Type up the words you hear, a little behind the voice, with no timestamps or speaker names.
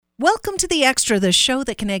Welcome to The Extra, the show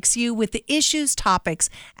that connects you with the issues,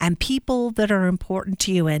 topics, and people that are important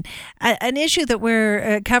to you. And an issue that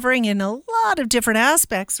we're covering in a lot of different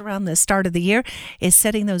aspects around the start of the year is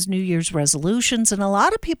setting those New Year's resolutions. And a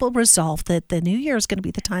lot of people resolve that the New Year is going to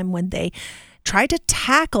be the time when they try to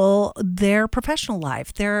tackle their professional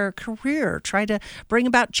life, their career, try to bring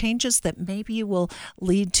about changes that maybe will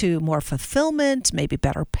lead to more fulfillment, maybe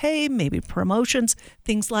better pay, maybe promotions,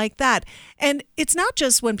 things like that. And it's not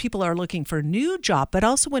just when people are looking for a new job, but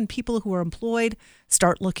also when people who are employed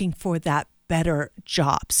start looking for that better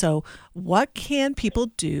job. So what can people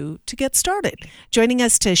do to get started? Joining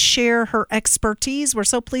us to share her expertise, we're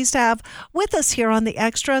so pleased to have with us here on The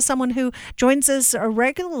Extra someone who joins us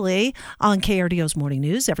regularly on KRDO's Morning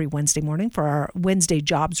News every Wednesday morning for our Wednesday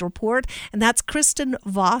Jobs Report. And that's Kristen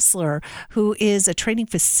Vossler, who is a training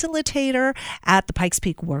facilitator at the Pikes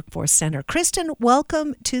Peak Workforce Center. Kristen,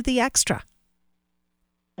 welcome to The Extra.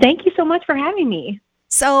 Thank you so much for having me.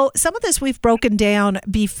 So some of this we've broken down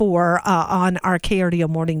before on our KRDO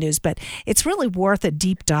Morning News, but it's really worth a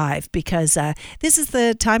deep dive because this is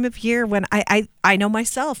the time of year when I know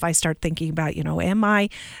myself, I start thinking about, am I,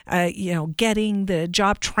 getting the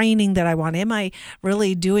job training that I want? Am I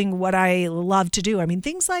really doing what I love to do? I mean,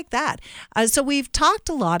 things like that. So we've talked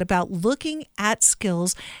a lot about looking at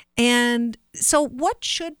skills. And so what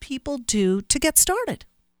should people do to get started?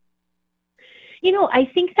 I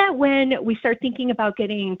think that when we start thinking about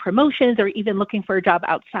getting promotions or even looking for a job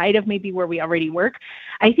outside of maybe where we already work,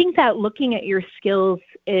 I think that looking at your skills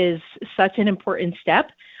is such an important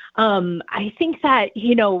step. I think that,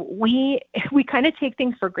 we kind of take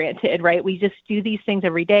things for granted, right? We just do these things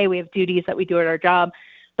every day. We have duties that we do at our job,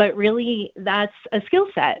 but really that's a skill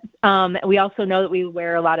set. We also know that we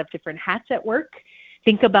wear a lot of different hats at work.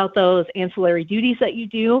 Think about those ancillary duties that you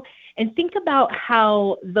do. And think about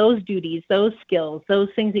how those duties, those skills, those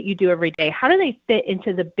things that you do every day, how do they fit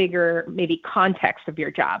into the bigger maybe context of your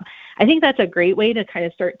job? I think that's a great way to kind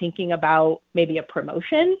of start thinking about maybe a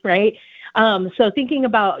promotion, right? So thinking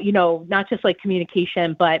about, not just like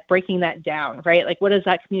communication, but breaking that down, right? Like what does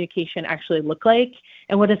that communication actually look like?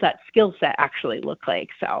 And what does that skill set actually look like?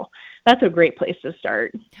 So that's a great place to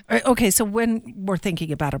start. Okay, so when we're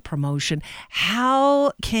thinking about a promotion,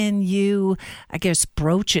 how can you,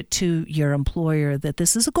 broach it to your employer that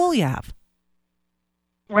this is a goal you have?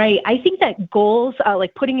 Right. I think that goals,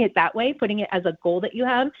 like putting it that way, putting it as a goal that you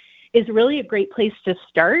have, is really a great place to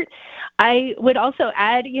start. I would also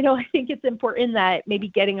add, I think it's important that maybe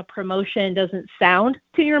getting a promotion doesn't sound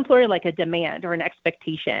to your employer like a demand or an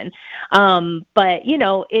expectation. But,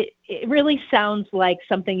 it really sounds like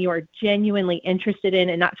something you are genuinely interested in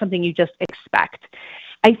and not something you just expect.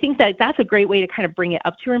 I think that that's a great way to kind of bring it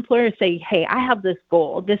up to your employer, say, hey, I have this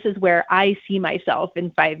goal. This is where I see myself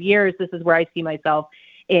in 5 years. This is where I see myself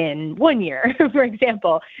in 1 year, for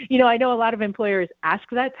example. I know a lot of employers ask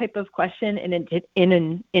that type of question in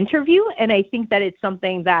an interview, and I think that it's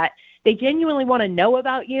something that they genuinely want to know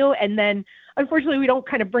about you. And then, unfortunately, we don't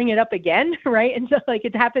kind of bring it up again, right? And so,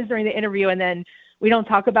 it happens during the interview, and then we don't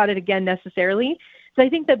talk about it again necessarily. So I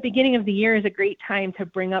think the beginning of the year is a great time to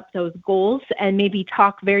bring up those goals and maybe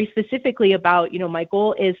talk very specifically about, my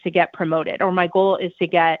goal is to get promoted, or my goal is to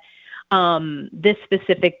get this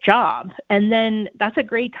specific job. And then that's a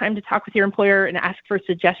great time to talk with your employer and ask for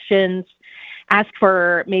suggestions, ask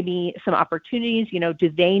for maybe some opportunities. Do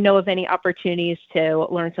they know of any opportunities to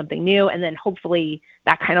learn something new? And then hopefully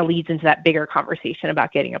that kind of leads into that bigger conversation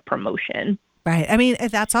about getting a promotion. Right. I mean,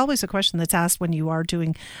 that's always a question that's asked when you are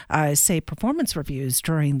doing, say, performance reviews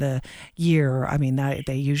during the year. I mean,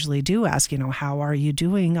 they usually do ask, how are you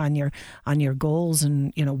doing on your goals,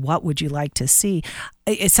 and what would you like to see?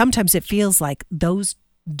 Sometimes it feels like those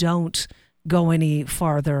don't go any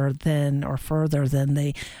farther than or further than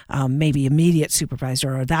the maybe immediate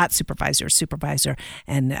supervisor or that supervisor,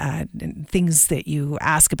 and things that you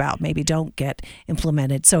ask about maybe don't get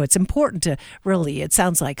implemented. So it's important to really, it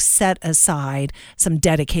sounds like, set aside some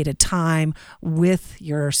dedicated time with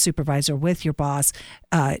your supervisor, with your boss,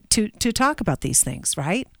 to talk about these things,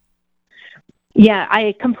 right? Yeah,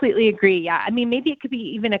 I completely agree. Yeah. I mean, maybe it could be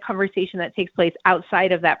even a conversation that takes place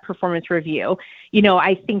outside of that performance review.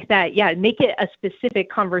 I think that, make it a specific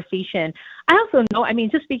conversation. I also know,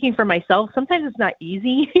 just speaking for myself, sometimes it's not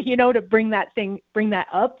easy, to bring that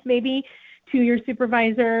up maybe to your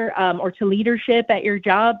supervisor or to leadership at your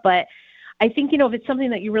job. But I think, if it's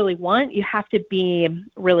something that you really want, you have to be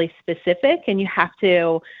really specific, and you have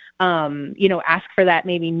to, ask for that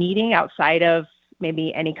maybe meeting outside of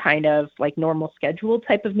maybe any kind of like normal scheduled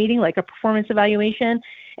type of meeting, like a performance evaluation,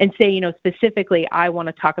 and say, specifically, I want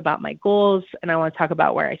to talk about my goals, and I want to talk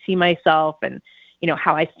about where I see myself, and,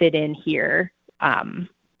 how I fit in here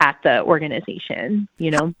at the organization,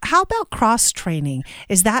 How about cross-training?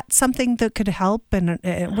 Is that something that could help? And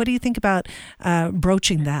what do you think about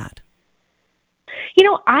broaching that?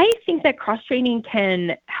 I think that cross-training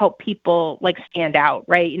can help people stand out,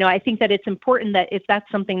 right? I think that it's important that if that's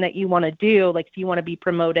something that you want to do, if you want to be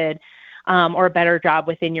promoted or a better job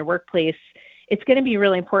within your workplace, it's going to be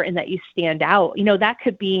really important that you stand out. That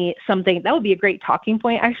could be something that would be a great talking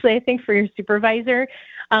point, actually, I think, for your supervisor,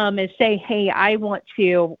 is say, hey, I want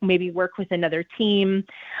to maybe work with another team.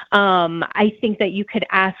 I think that you could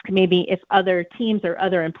ask maybe if other teams or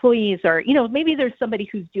other employees or, maybe there's somebody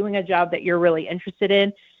who's doing a job that you're really interested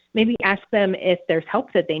in. Maybe ask them if there's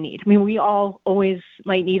help that they need. I mean, we all always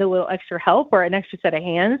might need a little extra help or an extra set of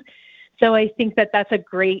hands. So I think that that's a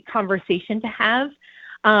great conversation to have.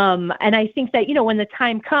 And I think that, when the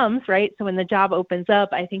time comes, right, so when the job opens up,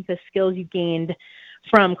 I think the skills you gained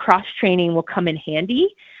from cross-training will come in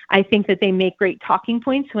handy. I think that they make great talking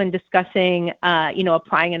points when discussing,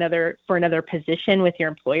 applying for another position with your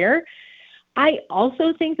employer. I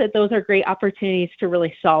also think that those are great opportunities to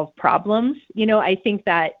really solve problems. I think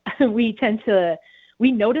that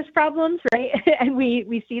we notice problems, right? And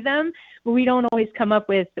we see them, but we don't always come up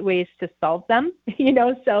with ways to solve them,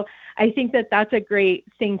 So I think that that's a great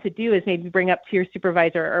thing to do is maybe bring up to your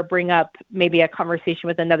supervisor or bring up maybe a conversation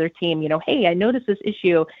with another team, hey, I noticed this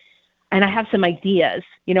issue and I have some ideas.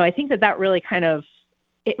 I think that really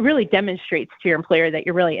it really demonstrates to your employer that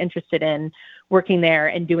you're really interested in working there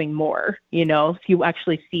and doing more, if you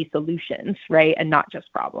actually see solutions, right, and not just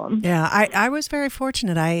problems. Yeah, I was very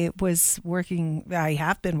fortunate. I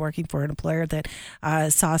have been working for an employer that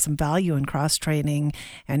saw some value in cross-training,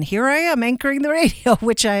 and here I am anchoring the radio,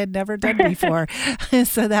 which I had never done before.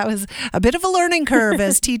 So that was a bit of a learning curve,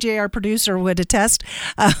 as TJ, our producer, would attest.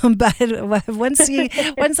 But once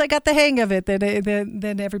I got the hang of it,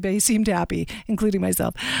 then everybody seemed happy, including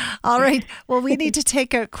myself. All right, well, we need to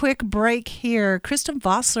take a quick break here. Kristen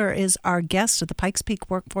Vossler is our guest at the Pikes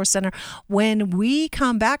Peak Workforce Center. When we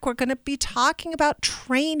come back, we're going to be talking about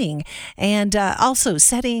training and also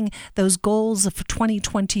setting those goals for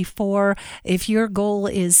 2024. If your goal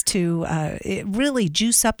is to really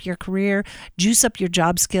juice up your career, juice up your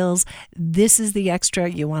job skills, this is the extra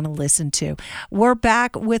you want to listen to. We're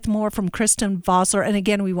back with more from Kristen Vossler. And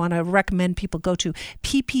again, we want to recommend people go to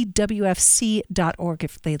ppwfc.org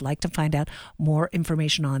if they'd like to find out more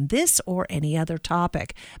information on this or any other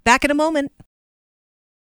topic. Back in a moment.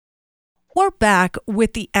 We're back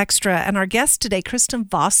with the extra, and our guest today, Kristen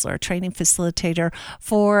Vossler, training facilitator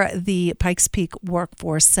for the Pikes Peak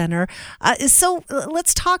Workforce Center. So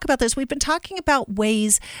let's talk about this. We've been talking about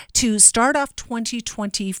ways to start off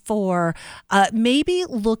 2024, maybe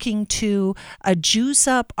looking to juice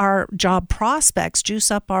up our job prospects,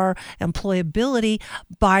 juice up our employability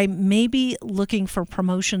by maybe looking for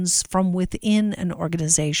promotions from within an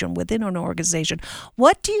organization.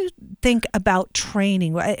 What do you think about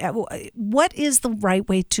training? What is the right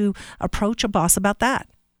way to approach a boss about that?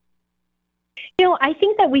 I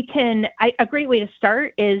think that a great way to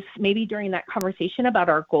start is maybe during that conversation about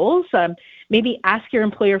our goals, maybe ask your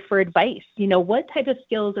employer for advice. What type of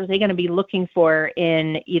skills are they going to be looking for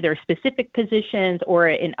in either specific positions or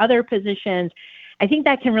in other positions? I think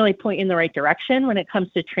that can really point you in the right direction when it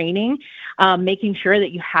comes to training, making sure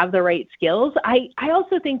that you have the right skills. I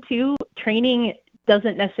also think, too, training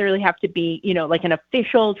doesn't necessarily have to be, like an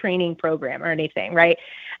official training program or anything, right?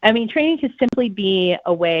 I mean, training can simply be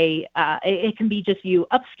a way, it can be just you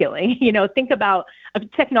upskilling, think about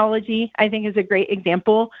technology, I think is a great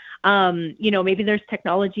example. Maybe there's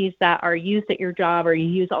technologies that are used at your job or you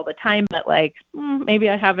use all the time, but maybe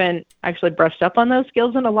I haven't actually brushed up on those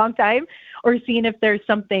skills in a long time, or seeing if there's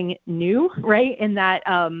something new, right, in that,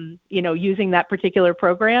 using that particular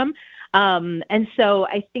program. And so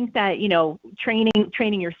I think that,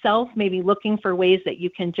 training yourself, maybe looking for ways that you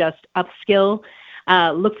can just upskill,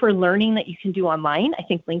 look for learning that you can do online. I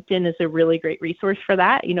think LinkedIn is a really great resource for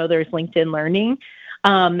that. There's LinkedIn Learning,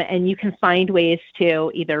 and you can find ways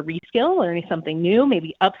to either reskill, learning something new,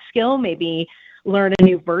 maybe upskill, maybe learn a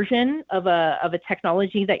new version of a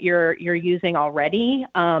technology that you're using already,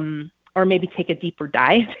 or maybe take a deeper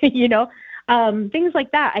dive, things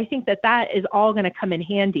like that. I think that is all going to come in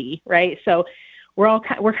handy, right? So we're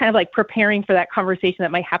kind of like preparing for that conversation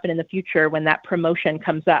that might happen in the future when that promotion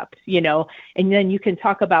comes up, and then you can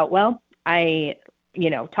talk about, well, I,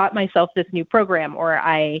 taught myself this new program, or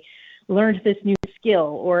I learned this new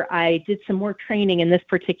skill, or I did some more training in this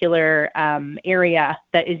particular area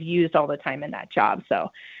that is used all the time in that job.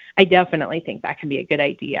 So I definitely think that can be a good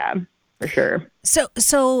idea. for sure.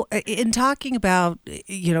 So in talking about,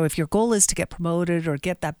 if your goal is to get promoted or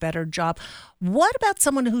get that better job, what about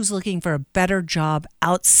someone who's looking for a better job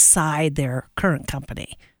outside their current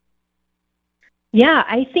company? Yeah,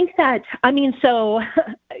 I think that, I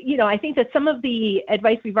think that some of the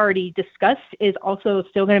advice we've already discussed is also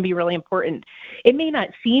still going to be really important. It may not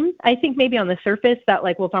seem, I think maybe on the surface that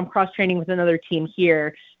if I'm cross-training with another team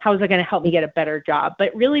here, how is it going to help me get a better job?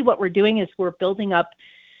 But really what we're doing is we're building up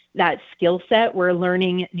that skill set. We're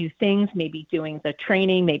learning new things, maybe doing the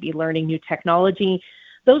training, maybe learning new technology.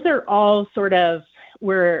 Those are all sort of,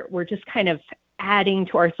 we're just kind of adding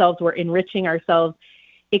to ourselves. We're enriching ourselves.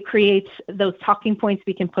 It creates those talking points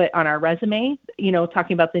we can put on our resume,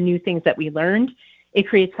 talking about the new things that we learned. It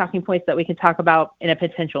creates talking points that we can talk about in a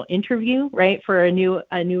potential interview, right, for a new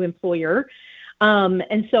employer.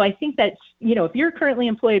 And so I think that, if you're currently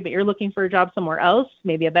employed, but you're looking for a job somewhere else,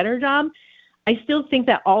 maybe a better job, I still think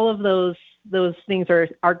that all of those things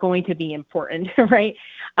are going to be important, right?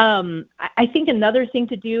 I think another thing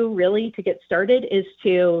to do really to get started is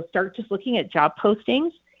to start just looking at job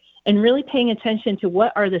postings and really paying attention to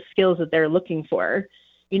what are the skills that they're looking for.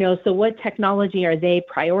 So what technology are they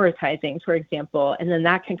prioritizing, for example? And then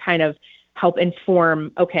that can kind of help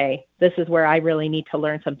inform, okay, this is where I really need to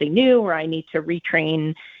learn something new, or I need to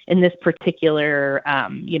retrain in this particular,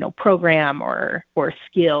 program or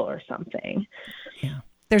skill or something. Yeah.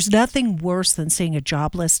 There's nothing worse than seeing a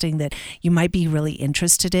job listing that you might be really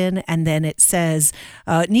interested in, and then it says,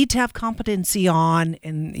 need to have competency on,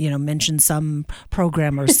 and, mention some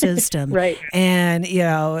program or system. Right. And,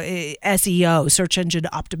 SEO, search engine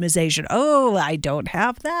optimization. Oh, I don't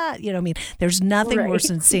have that. There's nothing Right. worse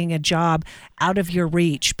than seeing a job out of your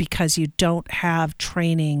reach because you don't have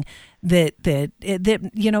training that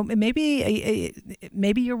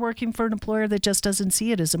maybe you're working for an employer that just doesn't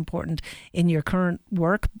see it as important in your current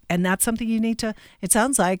work, and that's something you need to, it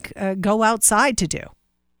sounds like, go outside to do.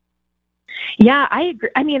 Yeah, I agree.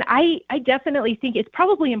 I definitely think it's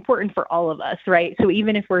probably important for all of us, right? So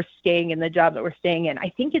even if we're staying in the job that we're staying in,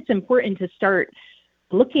 I think it's important to start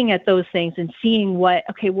looking at those things and seeing what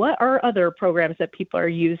are other programs that people are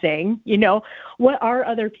using? What are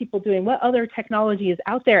other people doing? What other technology is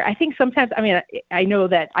out there? I think sometimes, I know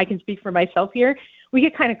that I can speak for myself here. We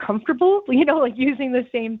get kind of comfortable, using the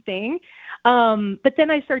same thing. But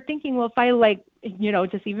then I start thinking, well, if I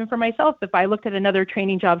just even for myself, if I looked at another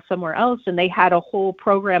training job somewhere else and they had a whole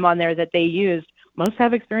program on there that they used, most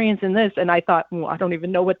have experience in this. And I thought, well, I don't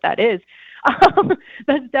even know what that is.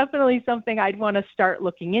 That's definitely something I'd want to start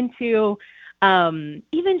looking into,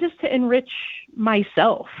 even just to enrich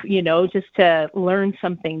myself, just to learn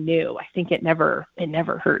something new. I think it never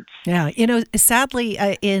hurts. Yeah. Sadly,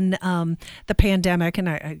 in the pandemic, and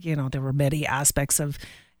there were many aspects of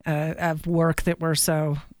work that were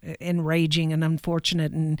so enraging and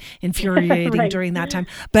unfortunate and infuriating Right. during that time.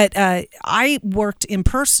 But I worked in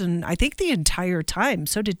person, I think, the entire time.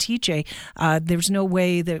 So did TJ. There's no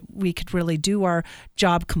way that we could really do our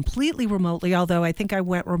job completely remotely, although I think I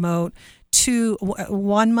went remote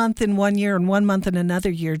 1 month in 1 year and 1 month in another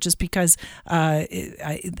year, just because I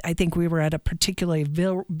think we were at a particularly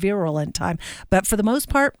virulent time. But for the most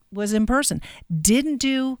part, was in person. Didn't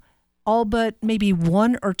do all but maybe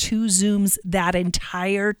 1 or 2 Zooms that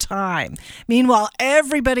entire time. Meanwhile,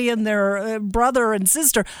 everybody and their brother and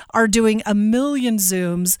sister are doing a million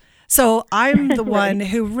Zooms. So I'm the one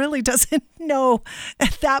who really doesn't know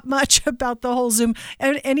that much about the whole Zoom.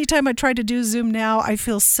 And anytime I try to do Zoom now, I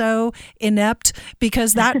feel so inept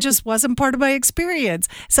because that just wasn't part of my experience.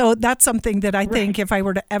 So that's something that I think if I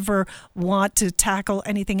were to ever want to tackle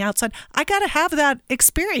anything outside, I got to have that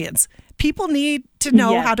experience. People need to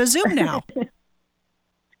know how to Zoom now.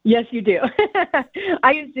 Yes, you do.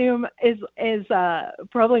 I use Zoom is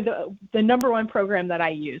probably the number one program that I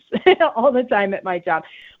use all the time at my job.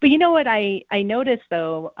 But you know what I noticed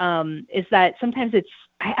though, is that sometimes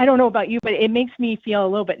I don't know about you, but it makes me feel a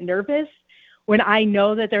little bit nervous when I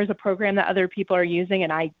know that there's a program that other people are using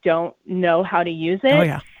and I don't know how to use it. Oh,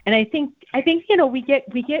 yeah. And I think we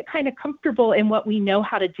get kind of comfortable in what we know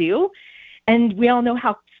how to do, and we all know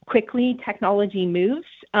how quickly technology moves.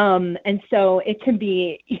 And so it can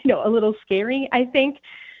be, a little scary, I think,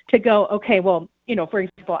 to go, okay, well, for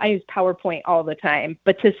example, I use PowerPoint all the time,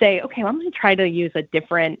 but to say, okay, well, I'm going to try to use a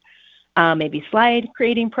different, maybe slide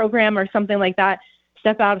creating program or something like that,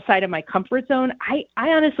 step outside of my comfort zone. I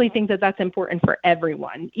honestly think that that's important for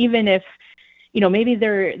everyone, even if, maybe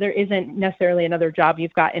there isn't necessarily another job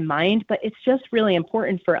you've got in mind, but it's just really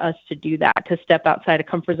important for us to do that, to step outside of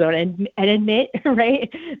comfort zone and admit, right,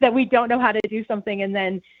 that we don't know how to do something, and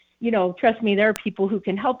then, trust me, there are people who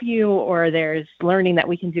can help you, or there's learning that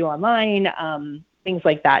we can do online, things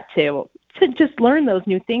like that to just learn those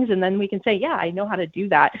new things. And then we can say, yeah, I know how to do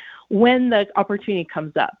that when the opportunity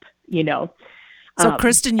comes up, So,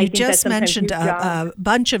 Kristen, you just mentioned a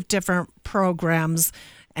bunch of different programs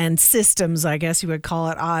and systems, I guess you would call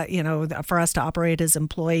it, for us to operate as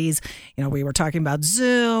employees. We were talking about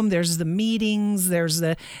Zoom. There's the meetings. There's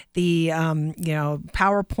the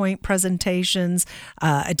PowerPoint presentations,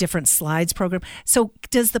 a different slides program. So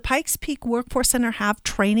does the Pikes Peak Workforce Center have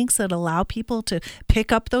trainings that allow people to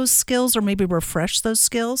pick up those skills or maybe refresh those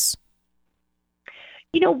skills?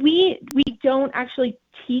 We don't actually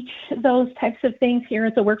teach those types of things here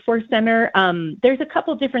at the Workforce Center. There's a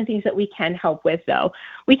couple different things that we can help with, though.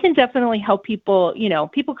 We can definitely help people.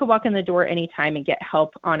 People could walk in the door anytime and get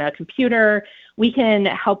help on a computer. We can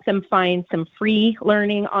help them find some free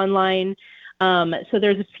learning online. So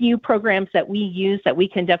there's a few programs that we use that we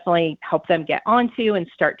can definitely help them get onto and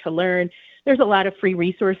start to learn. There's a lot of free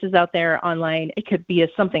resources out there online. It could be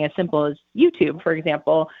something as simple as YouTube, for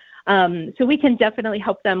example. So we can definitely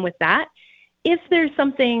help them with that. If there's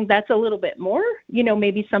something that's a little bit more,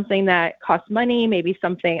 maybe something that costs money, maybe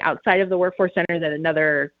something outside of the Workforce Center that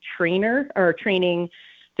another trainer or training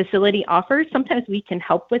facility offers, sometimes we can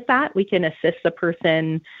help with that. We can assist the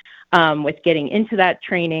person with getting into that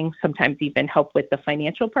training, sometimes even help with the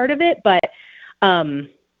financial part of it. But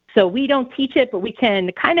so we don't teach it, but we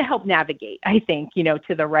can kind of help navigate, I think,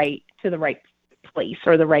 to the right place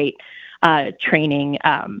or the right training,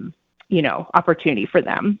 opportunity for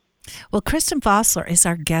them. Well, Kristen Vossler is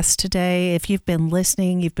our guest today. If you've been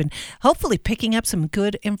listening, you've been hopefully picking up some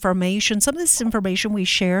good information. Some of this information we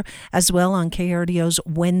share as well on KRDO's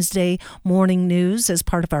Wednesday morning news as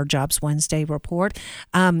part of our Jobs Wednesday report.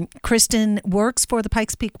 Kristen works for the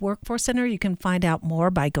Pikes Peak Workforce Center. You can find out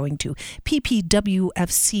more by going to ppwfc.org.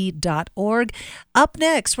 Up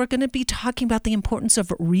next, we're going to be talking about the importance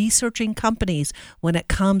of researching companies when it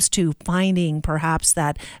comes to finding perhaps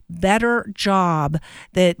that better job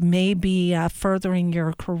that may be furthering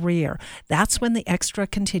your career. That's when the Extra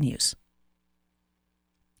continues.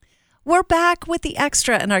 We're back with the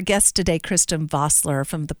Extra and our guest today, Kristen Vossler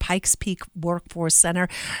from the Pikes Peak Workforce Center.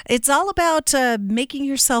 It's all about making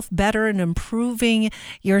yourself better and improving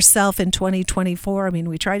yourself in 2024. I mean,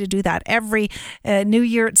 we try to do that every new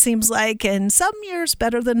year, it seems like, and some years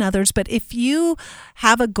better than others. But if you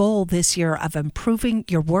have a goal this year of improving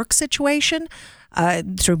your work situation,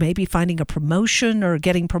 through maybe finding a promotion or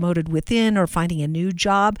getting promoted within or finding a new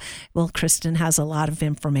job, well, Kristen has a lot of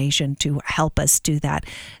information to help us do that.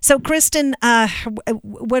 So, Kristen,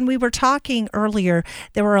 when we were talking earlier,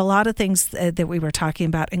 there were a lot of things that we were talking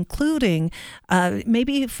about, including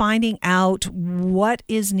maybe finding out what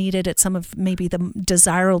is needed at some of maybe the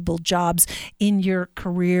desirable jobs in your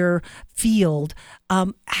career field.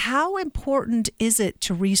 How important is it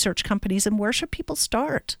to research companies, and where should people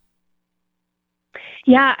start?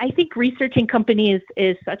 Yeah, I think researching companies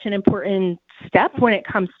is such an important step when it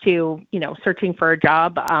comes to, searching for a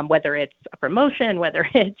job, whether it's a promotion, whether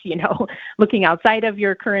it's, looking outside of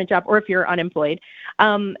your current job, or if you're unemployed.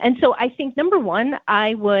 And so I think number one,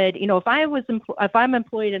 I would, if I'm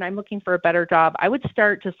employed and I'm looking for a better job, I would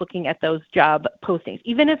start just looking at those job postings,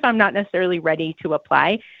 even if I'm not necessarily ready to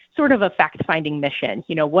apply. Sort of a fact-finding mission.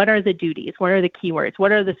 What are the duties? What are the keywords?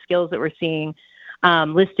 What are the skills that we're seeing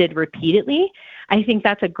listed repeatedly? I think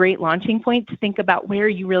that's a great launching point to think about where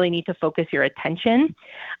you really need to focus your attention.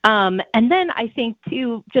 And then I think,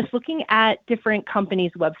 too, just looking at different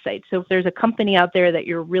companies' websites. So if there's a company out there that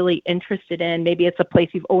you're really interested in, maybe it's a place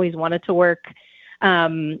you've always wanted to work,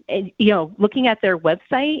 looking at their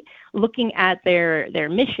website, looking at their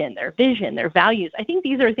mission, their vision, their values. I think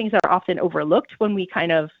these are things that are often overlooked when we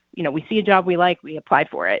kind of, we see a job we like, we apply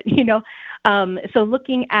for it, So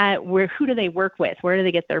looking at who do they work with? Where do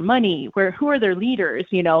they get their money? Who are their leaders?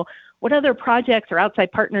 What other projects or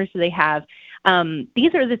outside partners do they have?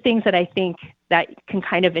 These are the things that I think that can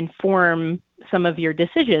kind of inform some of your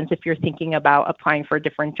decisions if you're thinking about applying for a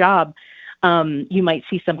different job. You might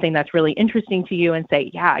see something that's really interesting to you and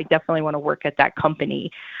say, yeah, I definitely want to work at that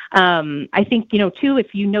company. I think, too,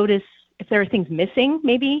 if you notice if there are things missing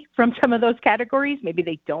maybe from some of those categories, maybe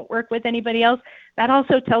they don't work with anybody else, that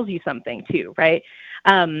also tells you something too, right?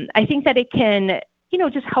 I think that it can,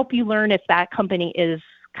 just help you learn if that company is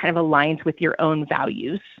kind of aligns with your own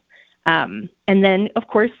values. And then, of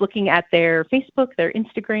course, looking at their Facebook, their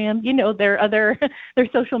Instagram, their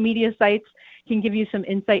social media sites can give you some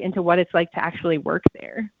insight into what it's like to actually work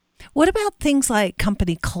there. What about things like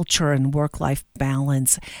company culture and work-life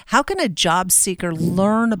balance? How can a job seeker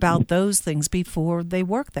learn about those things before they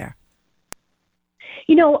work there?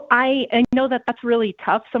 I know that that's really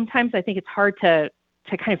tough. Sometimes I think it's hard to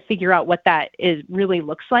kind of figure out what that is really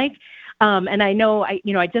looks like. And I know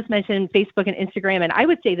I just mentioned Facebook and Instagram, and I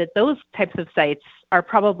would say that those types of sites are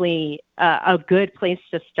probably a good place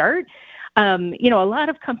to start. A lot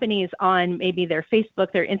of companies on maybe their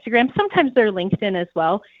Facebook, their Instagram, sometimes their LinkedIn as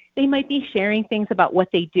well, they might be sharing things about what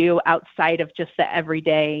they do outside of just the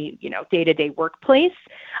everyday, day-to-day workplace.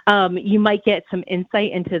 You might get some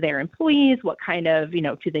insight into their employees. What kind of,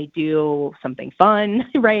 do they do something fun,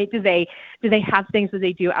 right? Do they have things that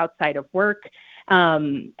they do outside of work?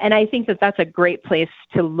 And I think that that's a great place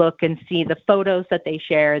to look and see the photos that they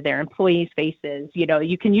share, their employees' faces.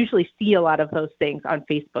 You can usually see a lot of those things on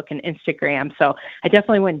Facebook and Instagram. So I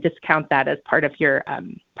definitely wouldn't discount that as part of your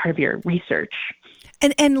research.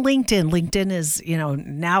 And LinkedIn is,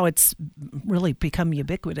 now it's really become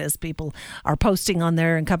ubiquitous. People are posting on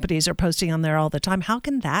there and companies are posting on there all the time. How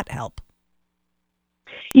can that help?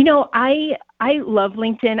 I love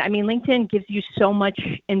LinkedIn. I mean, LinkedIn gives you so much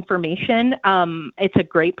information. It's a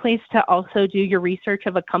great place to also do your research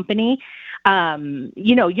of a company.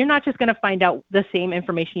 You're not just going to find out the same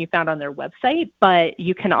information you found on their website, but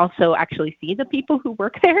you can also actually see the people who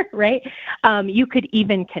work there, right? You could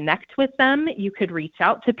even connect with them. You could reach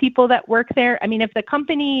out to people that work there. I mean, if the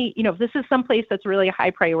company, if this is someplace that's really a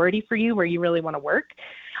high priority for you where you really want to work,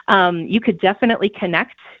 you could definitely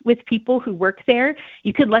connect with people who work there.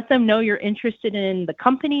 You could let them know you're interested in the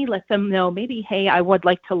company, let them know maybe, hey, I would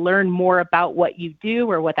like to learn more about what you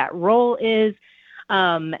do or what that role is.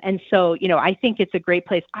 And so, I think it's a great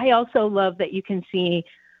place. I also love that you can see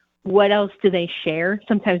what else do they share.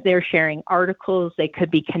 Sometimes they're sharing articles. They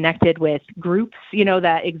could be connected with groups,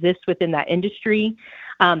 that exist within that industry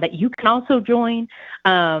that you can also join.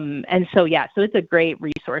 And so, so it's a great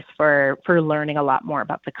resource for learning a lot more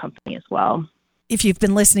about the company as well. If you've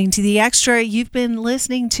been listening to The Extra, you've been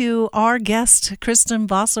listening to our guest, Kristen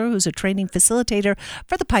Vossler, who's a training facilitator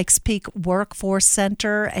for the Pikes Peak Workforce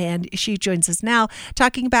Center. And she joins us now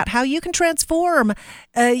talking about how you can transform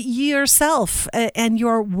yourself and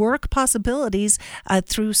your work possibilities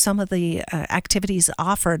through some of the activities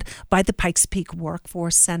offered by the Pikes Peak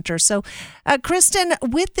Workforce Center. So, Kristen,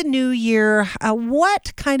 with the new year,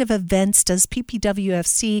 what kind of events does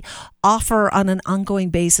PPWFC offer on an ongoing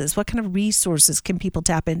basis? What kind of resources can people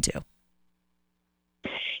tap into?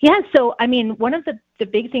 Yeah, so I mean, one of the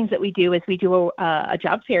big things that we do is we do a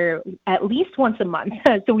job fair at least once a month.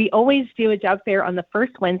 So we always do a job fair on the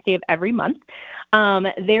first Wednesday of every month.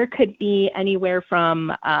 There could be anywhere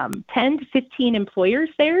from 10 to 15 employers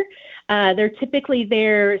there. They're typically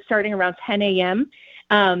there starting around 10 a.m.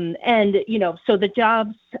 So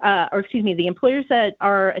the employers that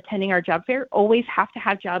are attending our job fair always have to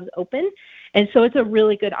have jobs open. And so it's a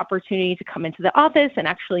really good opportunity to come into the office and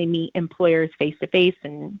actually meet employers face to face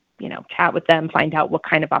and, chat with them, find out what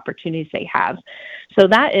kind of opportunities they have. So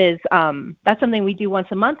that's something we do once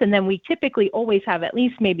a month. And then we typically always have at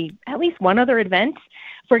least one other event.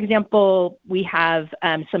 For example, we have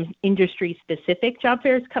some industry-specific job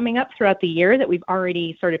fairs coming up throughout the year that we've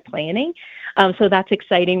already started planning. So that's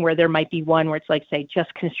exciting, where there might be one where it's like, say,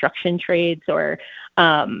 just construction trades or,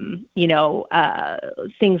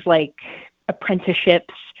 things like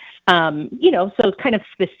apprenticeships. So kind of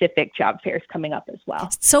specific job fairs coming up as well.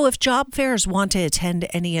 So if job fairs want to attend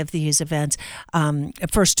any of these events,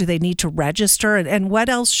 first, do they need to register? And what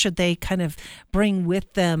else should they kind of bring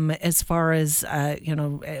with them as far as,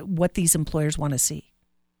 what these employers want to see?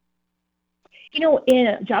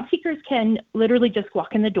 Job seekers can literally just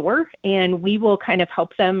walk in the door, and we will kind of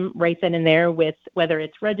help them right then and there with whether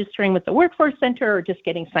it's registering with the Workforce Center or just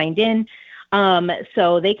getting signed in.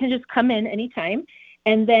 So they can just come in anytime.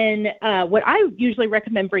 And then what I usually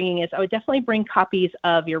recommend bringing is I would definitely bring copies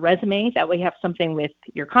of your resume. That way you have something with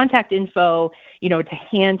your contact info, to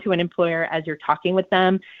hand to an employer as you're talking with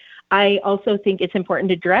them. I also think it's important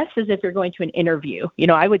to dress as if you're going to an interview.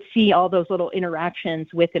 I would see all those little interactions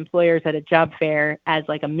with employers at a job fair as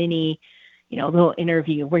like a mini, little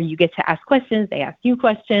interview where you get to ask questions, they ask you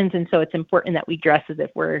questions. And so it's important that we dress as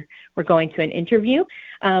if we're going to an interview.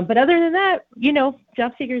 But other than that,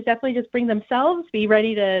 job seekers definitely just bring themselves, be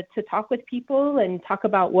ready to talk with people and talk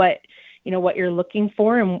about what you're looking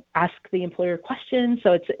for and ask the employer questions.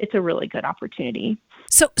 So it's a really good opportunity.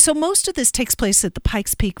 So most of this takes place at the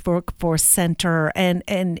Pikes Peak Workforce Center, and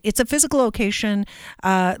it's a physical location.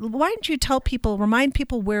 Why don't you remind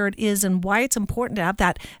people where it is and why it's important to have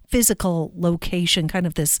that physical location, kind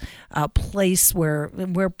of this place where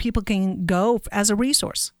people can go as a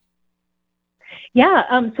resource? Yeah,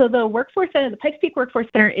 so the Workforce Center, the Pikes Peak Workforce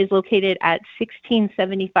Center is located at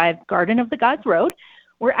 1675 Garden of the Gods Road,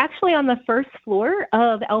 We're actually on the first floor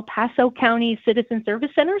of El Paso County Citizen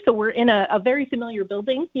Service Center. So we're in a very familiar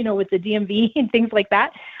building, with the DMV and things like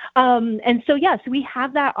that. And so, yes, we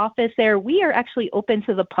have that office there. We are actually open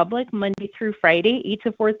to the public Monday through Friday, 8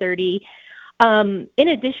 to 4:30. In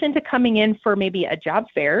addition to coming in for maybe a job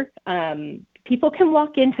fair, people can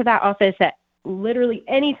walk into that office at literally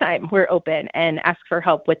any time we're open and ask for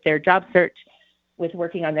help with their job search, with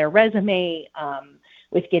working on their resume,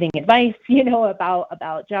 with getting advice,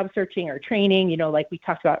 about job searching or training, like we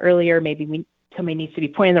talked about earlier. Maybe somebody needs to be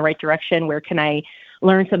pointed in the right direction. Where can I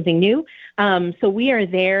learn something new? So we are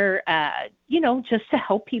there, just to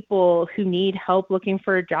help people who need help looking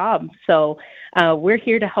for a job. So we're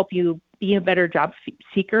here to help you be a better job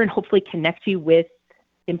seeker and hopefully connect you with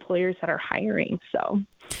employers that are hiring. So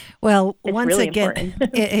well, it's once really again,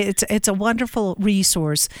 it's a wonderful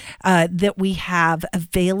resource that we have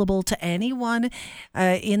available to anyone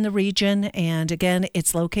in the region. And again,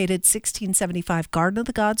 it's located 1675 Garden of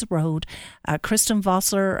the Gods Road. Kristen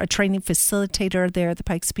Vossler, a training facilitator there at the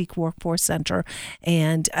Pikes Peak Workforce Center.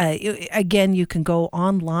 And again, you can go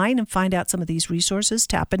online and find out some of these resources,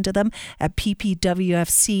 tap into them at ppwfc.org.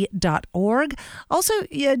 Also,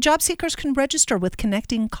 job seekers can register with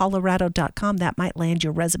connectingcolorado.com. That might land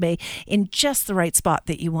your resume in just the right spot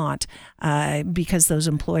that you want, because those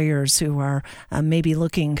employers who are maybe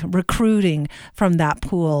recruiting from that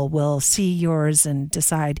pool will see yours and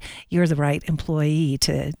decide you're the right employee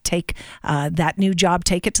to take that new job,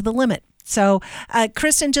 take it to the limit. So,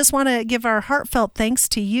 Kristen, just want to give our heartfelt thanks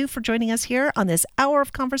to you for joining us here on this hour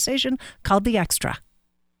of conversation called The Extra.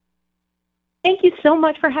 Thank you so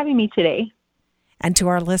much for having me today. And to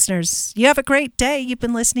our listeners, you have a great day. You've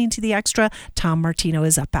been listening to The Extra. Tom Martino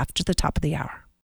is up after the top of the hour.